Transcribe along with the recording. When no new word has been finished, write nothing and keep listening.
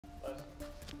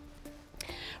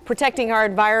Protecting our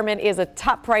environment is a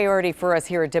top priority for us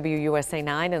here at WUSA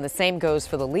 9, and the same goes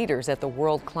for the leaders at the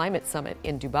World Climate Summit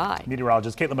in Dubai.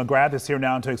 Meteorologist Caitlin McGrath is here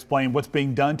now to explain what's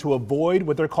being done to avoid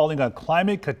what they're calling a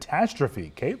climate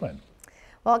catastrophe. Caitlin.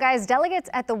 Well, guys,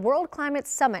 delegates at the World Climate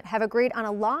Summit have agreed on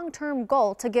a long-term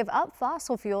goal to give up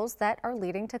fossil fuels that are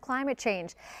leading to climate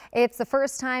change. It's the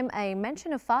first time a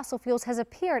mention of fossil fuels has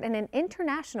appeared in an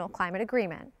international climate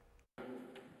agreement.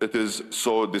 It is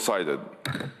so decided.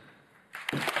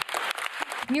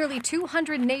 Nearly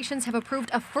 200 nations have approved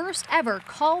a first-ever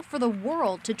call for the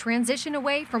world to transition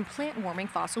away from plant-warming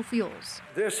fossil fuels.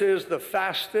 This is the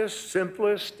fastest,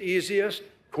 simplest, easiest,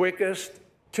 quickest,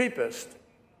 cheapest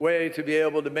way to be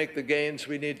able to make the gains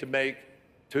we need to make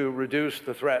to reduce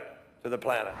the threat to the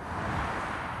planet.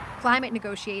 Climate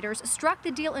negotiators struck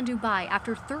the deal in Dubai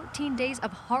after 13 days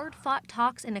of hard-fought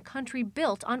talks in a country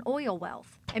built on oil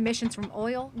wealth. Emissions from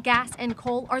oil, gas, and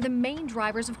coal are the main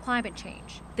drivers of climate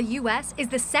change. The U.S. is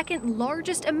the second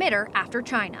largest emitter after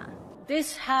China.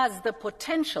 This has the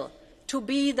potential to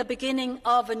be the beginning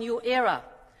of a new era,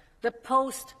 the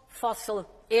post-fossil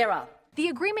era. The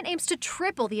agreement aims to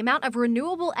triple the amount of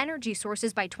renewable energy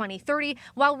sources by 2030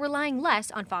 while relying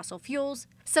less on fossil fuels,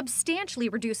 substantially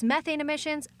reduce methane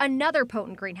emissions, another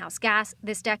potent greenhouse gas,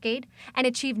 this decade, and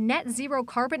achieve net zero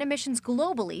carbon emissions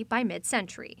globally by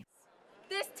mid-century.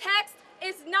 This text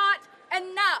is not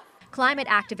enough. Climate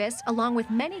activists, along with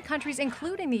many countries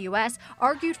including the U.S.,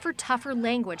 argued for tougher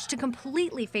language to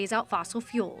completely phase out fossil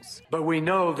fuels. But we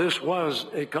know this was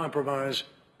a compromise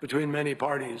between many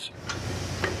parties.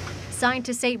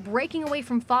 Scientists say breaking away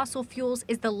from fossil fuels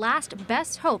is the last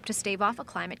best hope to stave off a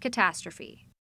climate catastrophe.